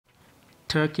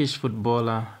Turkish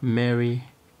footballer Merih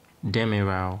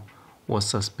Demiral was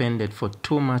suspended for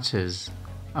 2 matches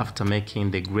after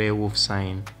making the grey wolf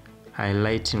sign,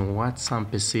 highlighting what some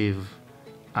perceive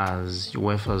as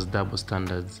UEFA's double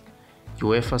standards.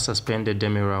 UEFA suspended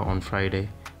Demiral on Friday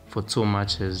for 2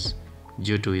 matches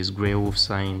due to his grey wolf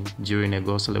sign during a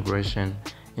goal celebration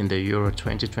in the Euro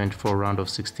 2024 round of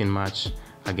 16 match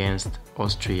against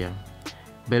Austria.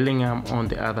 Bellingham, on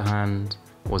the other hand,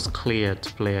 was cleared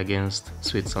to play against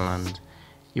Switzerland.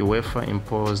 UEFA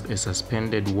imposed a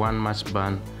suspended 1-match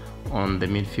ban on the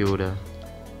midfielder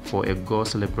for a goal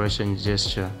celebration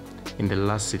gesture in the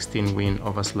last 16 win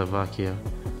over Slovakia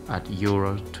at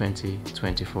Euro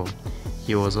 2024.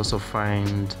 He was also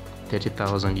fined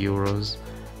 30,000 euros,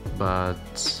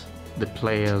 but the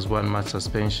player's 1-match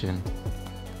suspension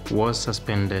was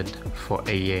suspended for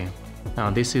a year.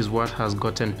 Now, this is what has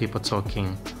gotten people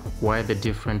talking. Why the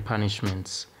different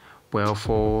punishments? Well,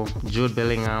 for Jude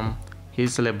Bellingham,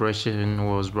 his celebration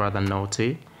was rather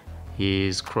naughty,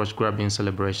 his crotch-grabbing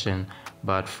celebration,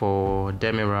 but for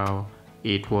Demiral,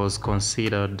 it was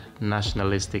considered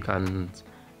nationalistic, and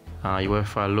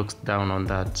UEFA looks down on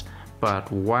that.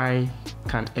 But why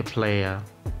can't a player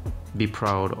be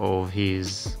proud of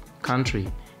his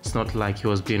country? It's not like he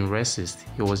was being racist,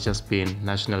 he was just being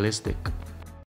nationalistic.